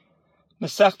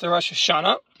Masechta Rosh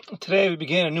Hashanah. Today we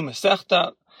begin a new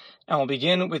Masechta, and we'll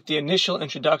begin with the initial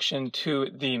introduction to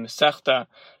the Masechta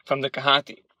from the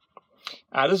Kehati.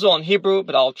 This is all in Hebrew,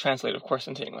 but I'll translate, of course,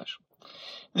 into English.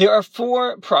 There are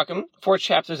four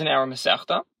chapters in our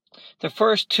Masechta. The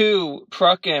first two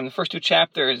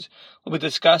chapters will be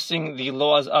discussing the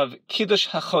laws of Kiddush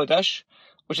HaChodesh,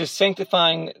 which is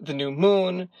sanctifying the new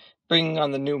moon, bringing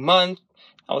on the new month.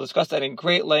 I will discuss that in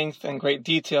great length and great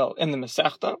detail in the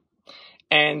Masechta.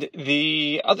 And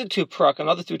the other two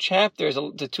chapters,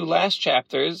 the two last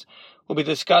chapters, will be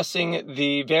discussing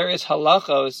the various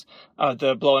halachos of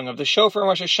the blowing of the shofar on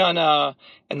Rosh Hashanah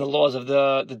and the laws of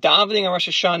the davening on Rosh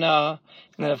Hashanah.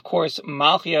 And then, of course,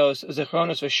 Malchios,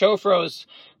 Zichronos, V'Shofros,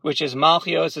 which is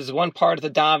Malchios is one part of the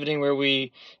davening where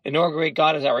we inaugurate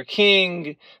God as our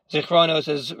king. Zichronos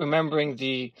is remembering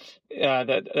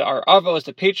our avos,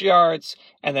 the patriarchs,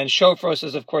 and then Shofros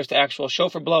is, of course, the actual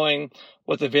shofar blowing,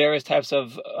 what the various types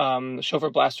of shofar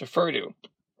blasts refer to.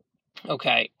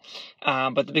 Okay,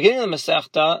 but the beginning of the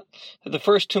Masechta, the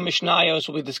first two Mishnayos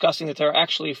will be discussing that there are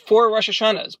actually four Rosh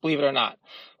Hashanahs, believe it or not.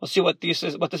 We'll see what this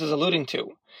is alluding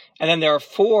to. And then there are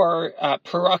four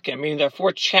Perakim, meaning there are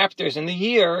four chapters in the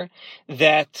year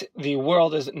that the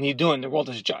world is nidun, the world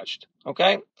is judged.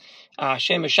 Okay?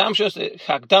 Shem Mishamshos,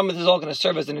 Chakdam, this is all going to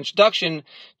serve as an introduction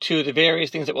to the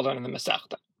various things that we'll learn in the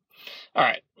Masechta.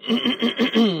 Alright.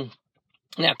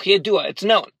 Now, Kiyadua, it's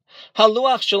known.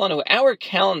 Haluach Shalanu, our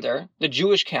calendar, the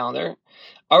Jewish calendar,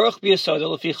 Aruch B'Yasoda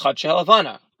L'fi Chadshei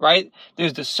Halavana, right?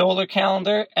 There's the solar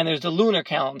calendar and there's the lunar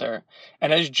calendar.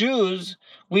 And as Jews,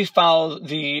 we follow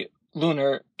the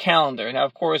lunar calendar. Now,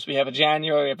 of course, we have a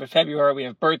January, we have a February, we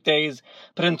have birthdays.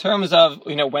 But in terms of,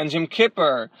 when's Yom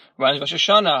Kippur, when's Rosh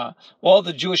Hashanah, all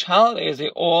the Jewish holidays, they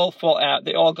all fall out,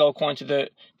 they all go according to the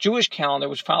Jewish calendar,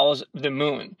 which follows the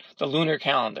moon, the lunar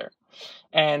calendar.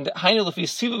 And Hainu Lefi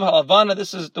Sivav Halavana,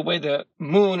 this is the way the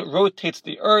moon rotates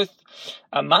the earth.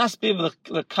 Masbiv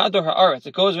Lekador Haaretz,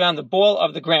 it goes around the ball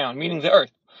of the ground, meaning the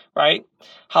earth, right?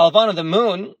 Halavana, the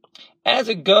moon, as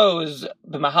it goes,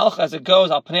 B'Mahalcha, as it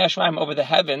goes, Al Pnei Hashemayim, over the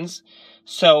heavens.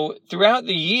 So throughout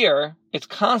the year, it's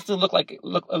constantly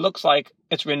looks like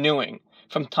it's renewing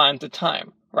from time to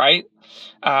time, right?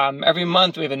 Every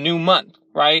month we have a new month,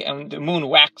 right? And the moon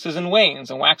waxes and wanes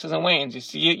and waxes and wanes. You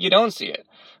see it, you don't see it,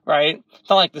 right? It's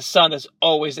not like the sun that's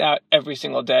always out every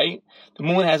single day. The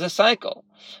moon has a cycle.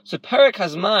 So Perek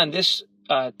Hazman, this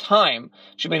time,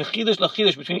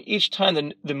 between each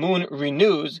time the moon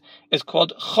renews, is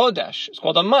called Chodesh. It's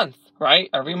called a month, right?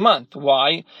 Every month.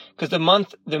 Why? Because the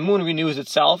moon renews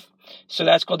itself. So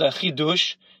that's called a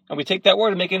Chidush. And we take that word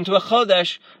and make it into a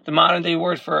Chodesh, the modern day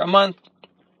word for a month.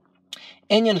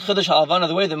 Inyan Chodesh Halavana,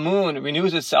 the way the moon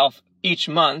renews itself each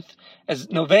month, as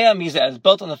Novea Miza, is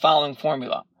built on the following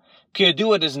formula.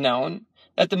 Kiyadua, it is known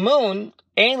that the moon,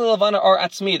 Ein L'Lavana Or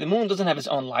Atzmi, the moon doesn't have its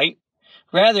own light.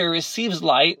 Rather, it receives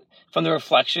light from the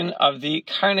reflection of the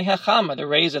Karnei HaChama, the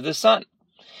rays of the sun.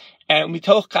 And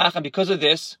mitoch kach, and because of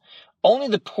this, only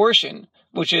the portion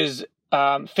which is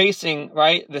facing,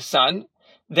 right, the sun,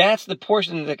 that's the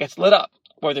portion that gets lit up,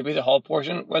 whether it be the whole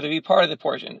portion, whether it be part of the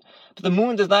portion. But the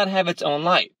moon does not have its own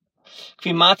light.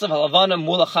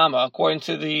 According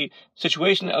to the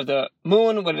situation of the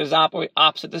moon when it is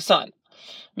opposite the sun.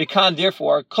 Mikan,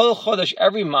 therefore, kol chodesh,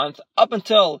 every month, up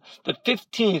until the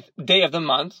 15th day of the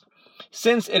month,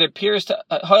 since it appears to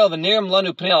till the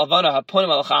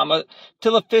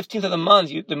 15th of the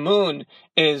month, the moon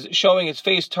is showing its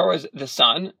face towards the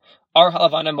sun. Ar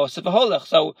halavana mosef v'holech.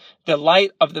 So the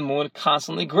light of the moon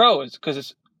constantly grows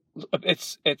because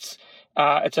it's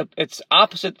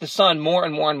opposite the sun more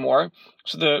and more and more.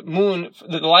 So the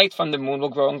light from the moon will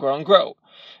grow and grow and grow.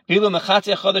 From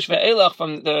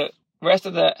the rest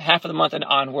of the half of the month and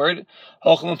onward,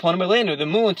 the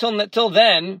moon till the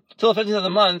 15th of the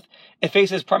month, it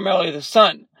faces primarily the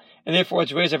sun, and therefore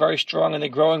its rays are very strong and they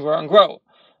grow and grow and grow.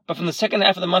 But from the second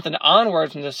half of the month and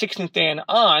onward, from the 16th day and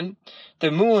on,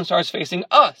 the moon starts facing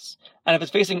us. And if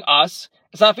it's facing us,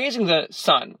 it's not facing the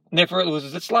sun, and therefore it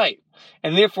loses its light.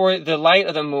 And therefore the light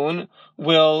of the moon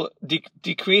will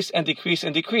decrease and decrease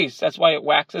and decrease. That's why it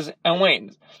waxes and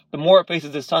wanes. The more it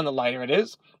faces the sun, the lighter it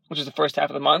is, which is the first half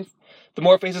of the month. The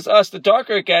more it faces us, the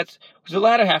darker it gets, which is the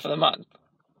latter half of the month.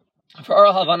 For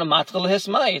Ar Halavana Matchel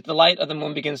Hismayit, the light of the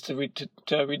moon begins to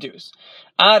reduce.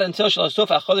 Ad until Shalasuf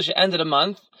HaChodesh, the end of the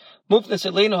month, Mufnas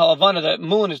Elenu Halavana, the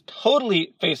moon is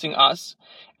totally facing us,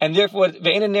 and therefore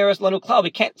Ve'ena Neres Lanu Klal,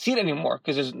 we can't see it anymore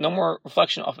because there's no more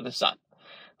reflection off of the sun.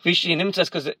 Because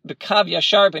the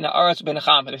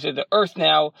earth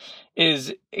now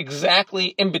is exactly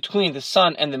in between the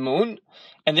sun and the moon,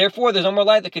 and therefore there's no more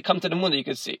light that could come to the moon that you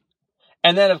could see.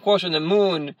 And then, of course, when the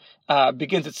moon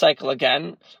begins its cycle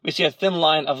again, we see a thin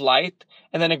line of light,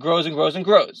 and then it grows and grows and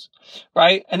grows,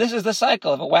 right? And this is the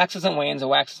cycle of it waxes and wanes, it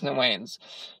waxes and wanes.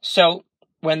 So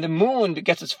when the moon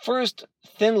gets its first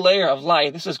thin layer of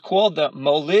light, this is called the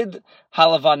Molid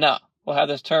Halavana. We'll have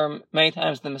this term many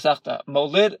times in the Masechta.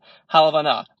 Molid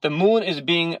Halavana. The moon is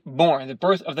being born, the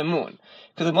birth of the moon.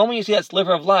 Because the moment you see that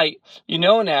sliver of light, you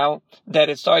know now that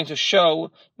it's starting to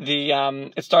show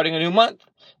it's starting a new month.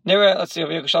 Let's see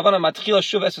over here. Right.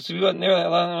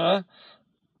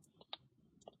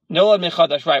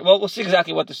 Well, we'll see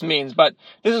exactly what this means, but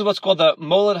this is what's called the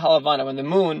Molid Halavana, when the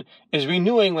moon is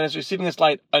renewing, when it's receiving its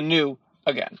light anew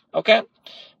again. Okay?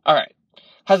 All right.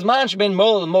 Hazman shebin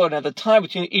Molid and Molid, at the time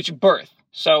between each birth.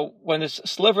 So when this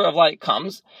sliver of light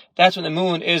comes, that's when the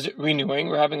moon is renewing.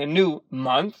 We're having a new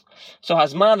month. So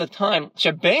Hazman, the time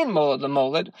shebin Molid and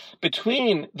Molid,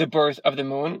 between the birth of the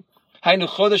moon, Hainu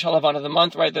Chodesh Halavana, the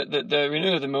month, right, the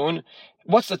renewing of the moon.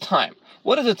 What's the time?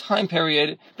 What is the time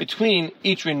period between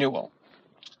each renewal?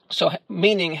 So,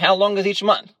 meaning, how long is each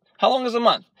month? How long is a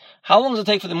month? How long does it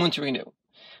take for the moon to renew?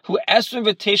 Hu esrim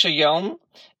v'tesha yom,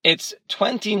 it's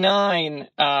 29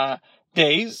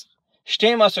 days,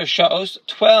 12 sha'os,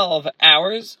 12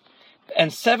 hours,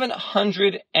 and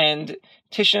 93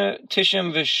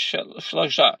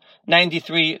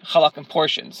 halakim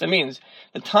portions. That means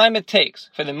the time it takes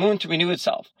for the moon to renew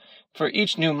itself for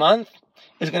each new month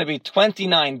is going to be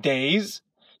 29 days,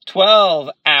 12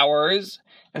 hours,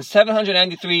 and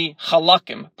 793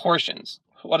 halakim portions.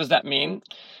 What does that mean?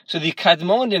 So the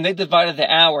Kadmonim, they divided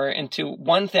the hour into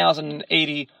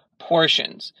 1,080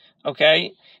 portions.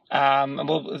 Okay?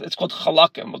 It's called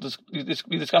halakim. We'll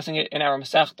be discussing it in our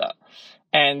Masechta.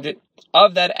 And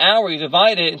of that hour, you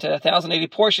divide it into 1,080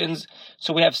 portions,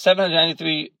 so we have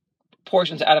 793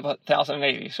 portions out of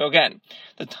 1,080. So again,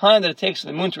 the time that it takes for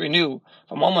the moon to renew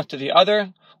from one month to the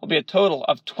other will be a total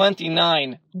of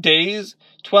 29 days,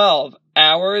 12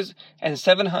 hours, and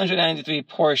 793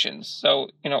 portions. So,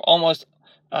 almost,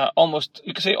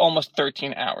 you could say almost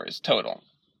 13 hours total.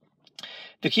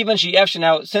 The Kivan Shiyevsha,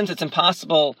 now, since it's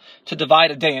impossible to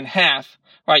divide a day in half,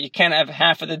 right, you can't have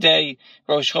half of the day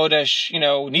Rosh Chodesh,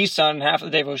 Nisan, half of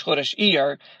the day Rosh Chodesh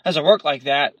Iyar. It doesn't work like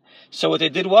that. So what they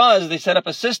did was they set up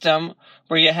a system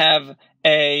where you have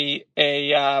where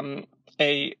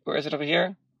is it over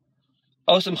here?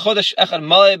 Osam Chodesh Echad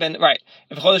Malay ben, right,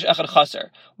 if Chodesh Echad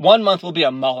Chaser. 1 month will be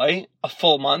a Malay, a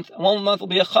full month, and 1 month will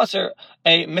be a Chaser,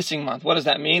 a missing month. What does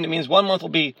that mean? It means 1 month will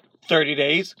be 30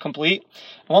 days complete,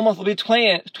 and 1 month will be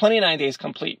 29 days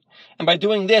complete. And by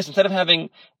doing this, instead of having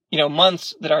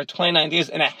months that are 29 days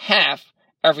and a half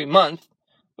every month,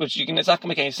 which it's not going to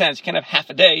make any sense. You can't have half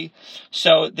a day.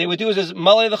 So they would do is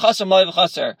Malay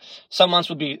v'chaser. Some months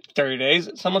would be 30 days.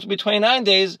 Some months would be 29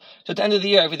 days. So at the end of the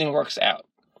year, everything works out.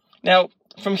 Now,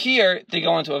 from here, they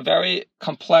go into a very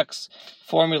complex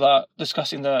formula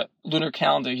discussing the lunar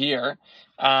calendar year.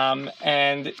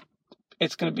 And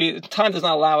it's going to be, time does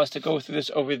not allow us to go through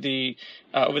this over the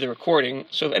recording.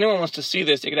 So if anyone wants to see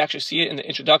this, they could actually see it in the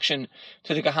introduction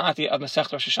to the Gehati of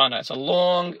Masechet Rosh Hashanah. It's a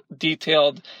long,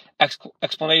 detailed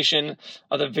explanation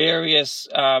of the various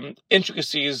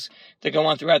intricacies that go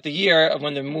on throughout the year of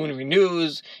when the moon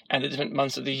renews and the different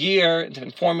months of the year, and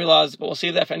different formulas. But we'll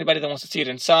see that for anybody that wants to see it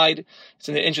inside. It's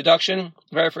in the introduction,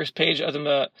 very first page of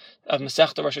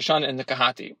Masechet Rosh Hashanah in the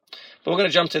Gehati. But we're going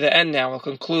to jump to the end now. We'll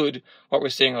conclude what we're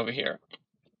seeing over here.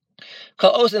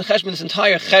 Kol Os and Cheshbon, this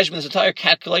entire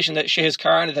calculation that Shehez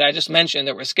Karana that I just mentioned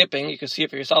that we're skipping, you can see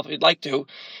it for yourself if you'd like to.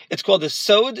 It's called the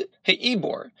Sod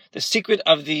HaEbor, the secret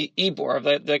of the Ebor, of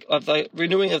the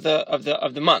renewing of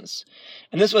the months.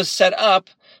 And this was set up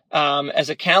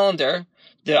as a calendar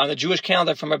on the Jewish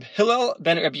calendar from Reb Hillel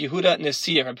ben Reb Yehuda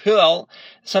Nasiya. Reb Hillel,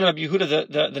 son of Reb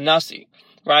Yehuda the Nasi,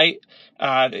 right?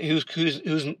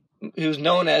 Who's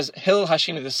known as Hillel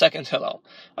Hashimi, the second Hillel,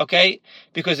 okay?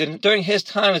 Because during his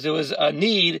times, there was a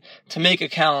need to make a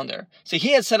calendar. So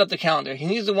he had set up the calendar.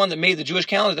 He's the one that made the Jewish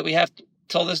calendar that we have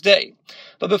till this day.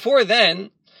 But before then,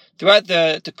 throughout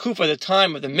the Kufa, the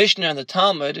time of the Mishnah and the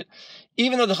Talmud,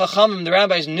 even though the Chachamim, the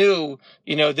rabbis knew,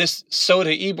 this Sod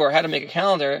HaEbor, how to make a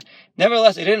calendar,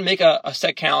 nevertheless, they didn't make a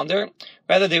set calendar.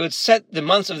 Rather, they would set the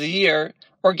months of the year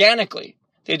organically.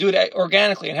 They do it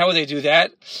organically. And how would they do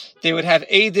that? They would have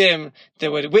Eidim,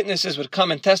 witnesses would come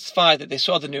and testify that they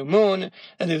saw the new moon,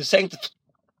 and they would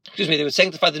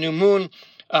sanctify the new moon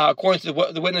according to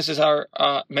what the witnesses are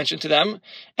mentioned to them.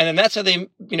 And then that's how they,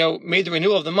 made the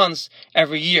renewal of the months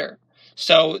every year.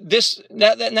 So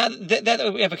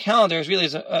that we have a calendar is really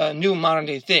a new modern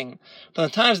day thing. But in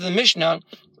the times of the Mishnah,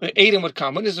 Aiden would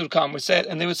come, witnesses would come,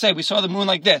 and they would say, we saw the moon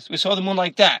like this, we saw the moon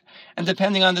like that. And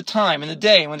depending on the time and the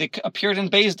day, when they appeared in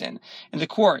Beis Din, in the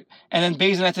court, and then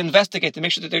Beis Din had to investigate to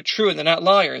make sure that they're true and they're not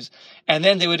liars. And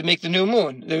then they would make the new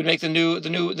moon. They would make the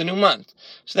new month.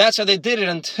 So that's how they did it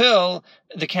until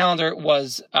the calendar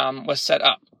was set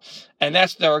up. And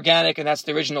that's the organic, and that's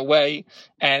the original way.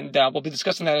 And we'll be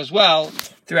discussing that as well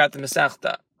throughout the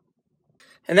Masechta.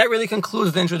 And that really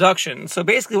concludes the introduction. So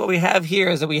basically what we have here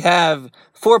is that we have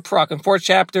 4 prakim, 4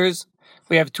 chapters.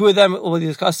 We have 2 of them. We'll be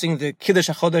discussing the Kiddush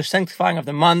HaChodesh, sanctifying of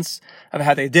the months, of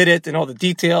how they did it, and all the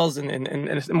details in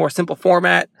a more simple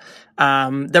format.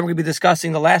 Then we're going to be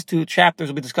discussing the last 2 chapters.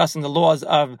 We'll be discussing the laws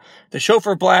of the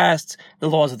shofar blasts, the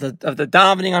laws of the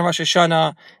davening on Rosh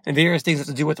Hashanah, and various things that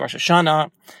have to do with Rosh Hashanah.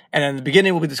 And in the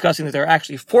beginning, we'll be discussing that there are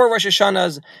actually 4 Rosh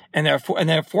Hashanahs, and there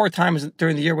are 4 times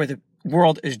during the year where the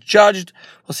world is judged.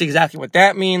 We'll see exactly what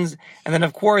that means. And then,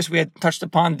 of course, we had touched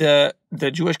upon the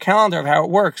Jewish calendar of how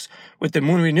it works with the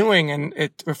moon renewing and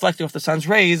it reflecting off the sun's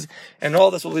rays. And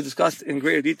all this will be discussed in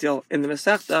greater detail in the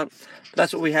Masechta. But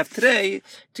that's what we have today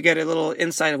to get a little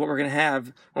insight of what we're going to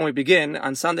have when we begin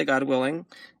on Sunday, God willing.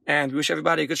 And we wish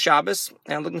everybody a good Shabbos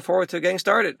and looking forward to getting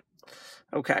started.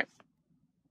 Okay.